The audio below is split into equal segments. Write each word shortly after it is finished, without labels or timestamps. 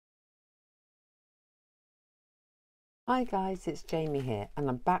Hi guys, it's Jamie here, and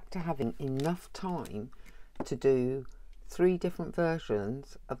I'm back to having enough time to do 3 different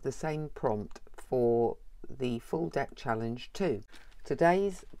versions of the same prompt for the full deck challenge too.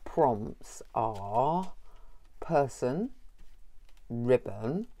 Today's prompts are person,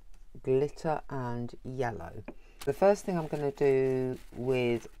 ribbon, glitter and yellow. The first thing I'm going to do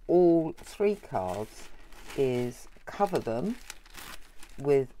with all 3 cards is cover them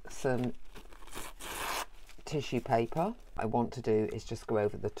with some tissue paper. What I want to do is just go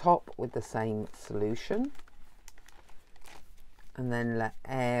over the top with the same solution and then let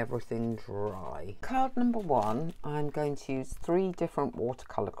everything dry. Card number 1, I'm going to use 3 different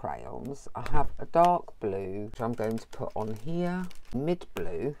watercolour crayons. I have a dark blue, which I'm going to put on here, mid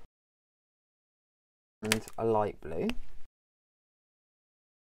blue and a light blue.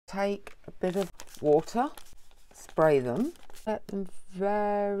 Take a bit of water, spray them, let them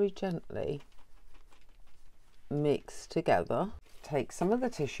very gently mix together. Take some of the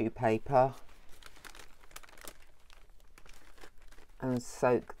tissue paper and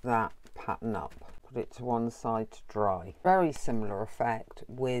soak that pattern up. Put it to one side to dry. Very similar effect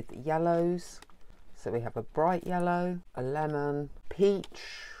with yellows. So we have a bright yellow, a lemon, peach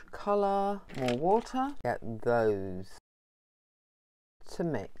colour, more water. Get those to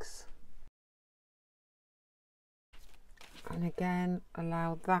mix. And again,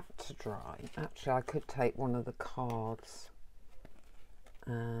 allow that to dry. Actually, I could take one of the cards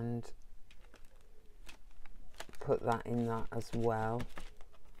and put that in that as well.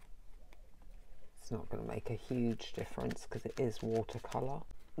 It's not going to make a huge difference because it is watercolour.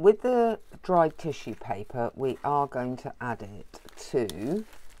 With the dried tissue paper, we are going to add it to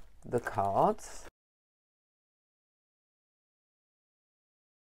the cards.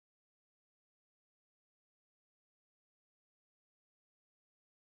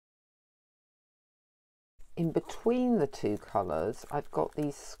 In between the 2 colours, I've got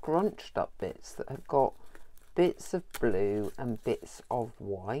these scrunched up bits that have got bits of blue and bits of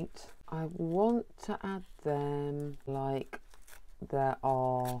white. I want to add them like there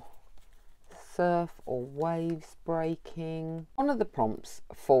are surf or waves breaking. One of the prompts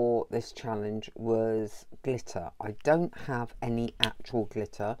for this challenge was glitter. I don't have any actual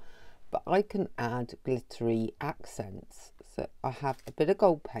glitter, but I can add glittery accents. So I have a bit of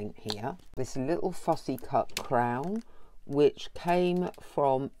gold paint here, this little fussy cut crown, which came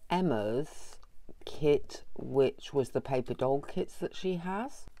from Emma's kit, which was the paper doll kits that she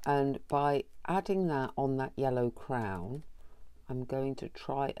has. And by adding that on that yellow crown, I'm going to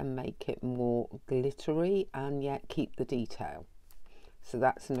try and make it more glittery and yet keep the detail. So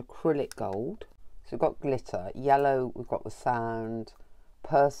that's an acrylic gold. So we've got glitter. Yellow, we've got the sand.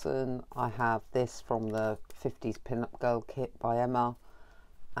 Person, I have this from the 50s Pin-Up Girl kit by Emma,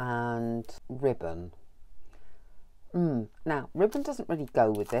 and ribbon. Now, ribbon doesn't really go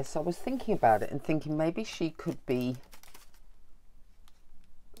with this. I was thinking about it and thinking maybe she could be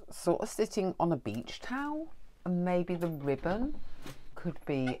sort of sitting on a beach towel, and maybe the ribbon could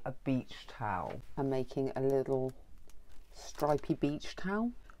be a beach towel. I'm making a little stripy beach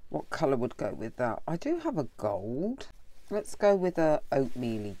towel. What colour would go with that? I do have a gold. Let's go with a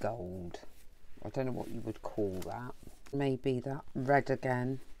oatmeal-y gold. I don't know what you would call that. Maybe that red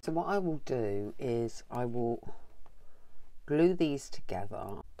again. So what I will do is I will glue these together.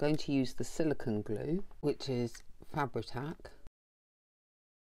 I'm going to use the silicone glue, which is Fabri-Tac.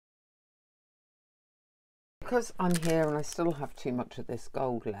 Because I'm here and I still have too much of this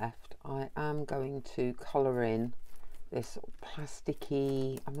gold left, I am going to colour in this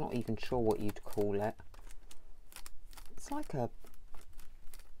plasticky, I'm not even sure what you'd call it. It's like a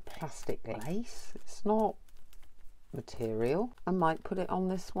plastic lace. It's not material. I might put it on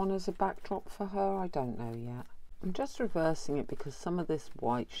this one as a backdrop for her. I don't know yet. I'm just reversing it because some of this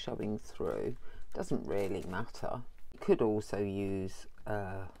white showing through doesn't really matter. You could also use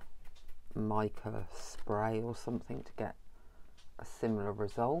mica spray or something to get a similar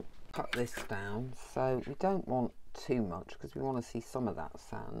result. Cut this down so we don't want too much because we want to see some of that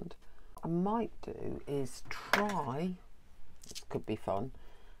sand. What I might do is try, this could be fun,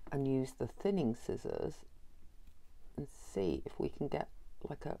 and use the thinning scissors and see if we can get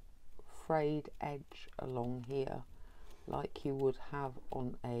like a frayed edge along here like you would have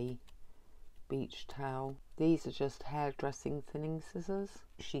on a beach towel. These are just hairdressing thinning scissors.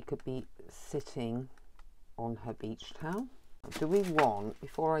 She could be sitting on her beach towel. Do we want,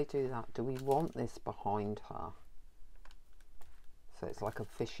 before I do that, do we want this behind her? So it's like a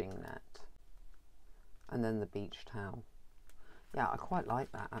fishing net. And then the beach towel. Yeah, I quite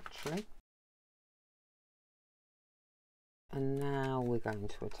like that actually. And now we're going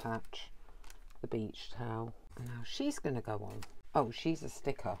to attach the beach towel. Now she's going to go on. Oh, she's a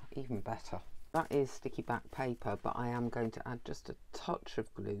sticker, even better. That is sticky back paper, but I am going to add just a touch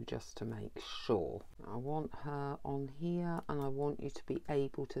of glue just to make sure. I want her on here, and I want you to be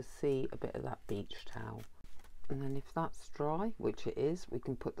able to see a bit of that beach towel. And then if that's dry, which it is, we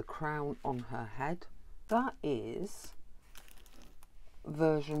can put the crown on her head. That is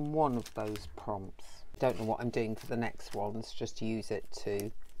version 1 of those prompts. Don't know what I'm doing for the next ones, just use it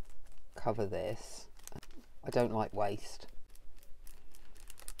to cover this. I don't like waste,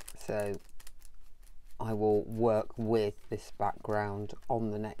 so I will work with this background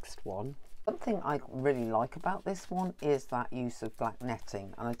on the next one. Something I really like about this one is that use of black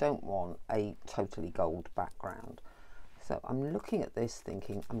netting, and I don't want a totally gold background. So I'm looking at this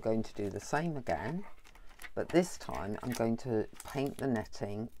thinking I'm going to do the same again, but this time I'm going to paint the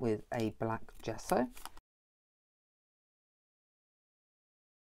netting with a black gesso.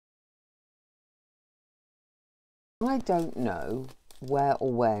 I don't know where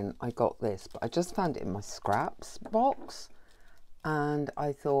or when I got this, but I just found it in my scraps box, and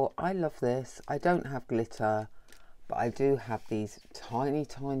I thought, I love this. I don't have glitter, but I do have these tiny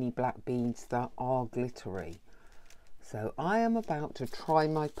black beads that are glittery. So I am about to try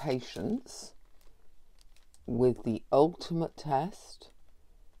my patience with the ultimate test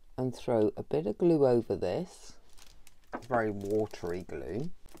and throw a bit of glue over this, very watery glue.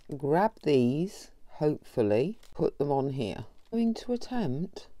 Grab these, hopefully put them on here. I'm going to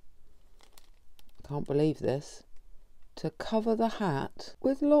attempt, can't believe this, to cover the hat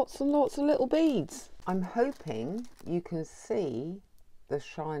with lots and lots of little beads. I'm hoping you can see the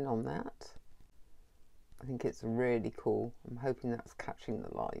shine on that. I think it's really cool. I'm hoping that's catching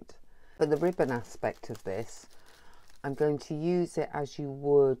the light. For the ribbon aspect of this, I'm going to use it as you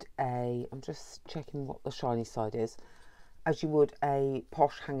would a, I'm just checking what the shiny side is, as you would a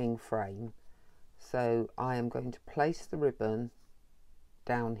posh hanging frame. So I am going to place the ribbon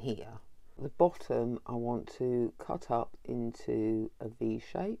down here. The bottom I want to cut up into a V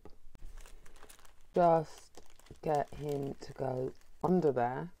shape. Just get him to go under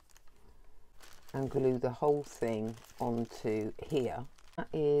there and glue the whole thing onto here. That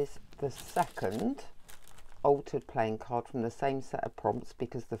is the second altered playing card from the same set of prompts,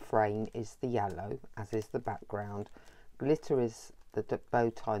 because the frame is the yellow, as is the background. Glitter is the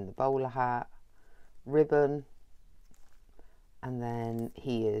bow tie and the bowler hat. Ribbon, and then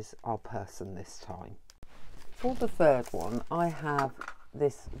he is our person this time. For the third one, I have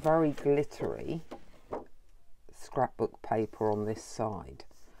this very glittery scrapbook paper on this side,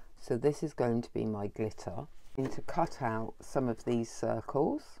 so this is going to be my glitter. I'm going to cut out some of these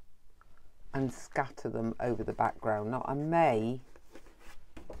circles and scatter them over the background. Now I may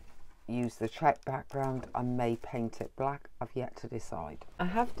use the check background, I may paint it black, I've yet to decide. I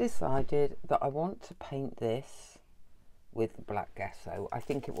have decided that I want to paint this with the black gesso. I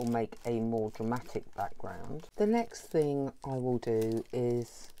think it will make a more dramatic background. The next thing I will do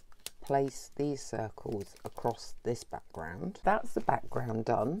is place these circles across this background. That's the background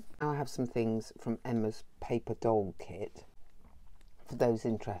done. Now I have some things from Emma's paper doll kit. For those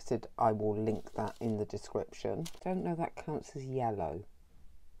interested, I will link that in the description. Don't know, that counts as yellow.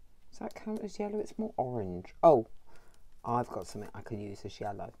 Does that count as yellow? It's more orange. Oh, I've got something I could use as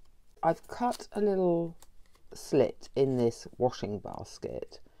yellow. I've cut a little slit in this washing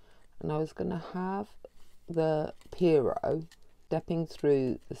basket, and I was going to have the Pierrot stepping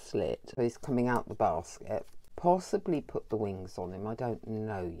through the slit, so he's coming out the basket. Possibly put the wings on him, I don't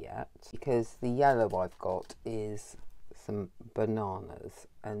know yet, because the yellow I've got is some bananas,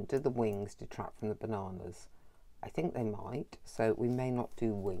 and do the wings detract from the bananas? I think they might, so we may not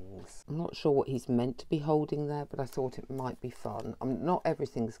do wings. I'm not sure what he's meant to be holding there, but I thought it might be fun. Not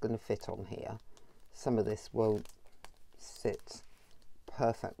everything's going to fit on here. Some of this won't sit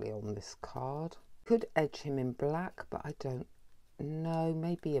perfectly on this card. Could edge him in black, but I don't know.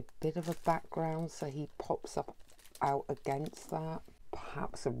 Maybe a bit of a background so he pops up out against that.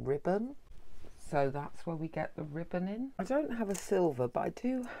 Perhaps a ribbon. So that's where we get the ribbon in. I don't have a silver, but I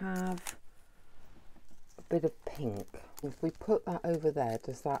do have bit of pink. If we put that over there,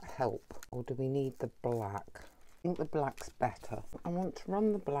 does that help, or do we need the black? I think the black's better. I want to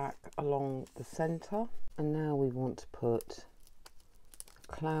run the black along the centre, and now we want to put a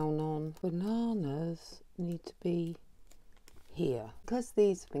clown on. Bananas need to be here. Because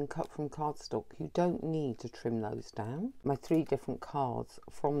these have been cut from cardstock, you don't need to trim those down. My 3 different cards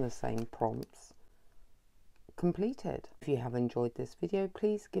from the same prompts completed. If you have enjoyed this video,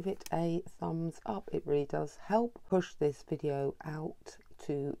 please give it a thumbs up. It really does help push this video out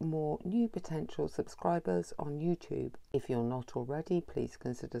to more new potential subscribers on YouTube. If you're not already, please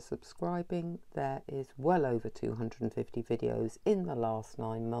consider subscribing. There is well over 250 videos in the last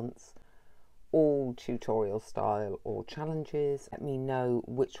 9 months, all tutorial style or challenges. Let me know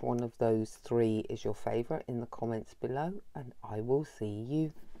which one of those 3 is your favourite in the comments below, and I will see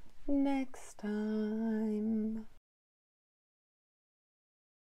you next time.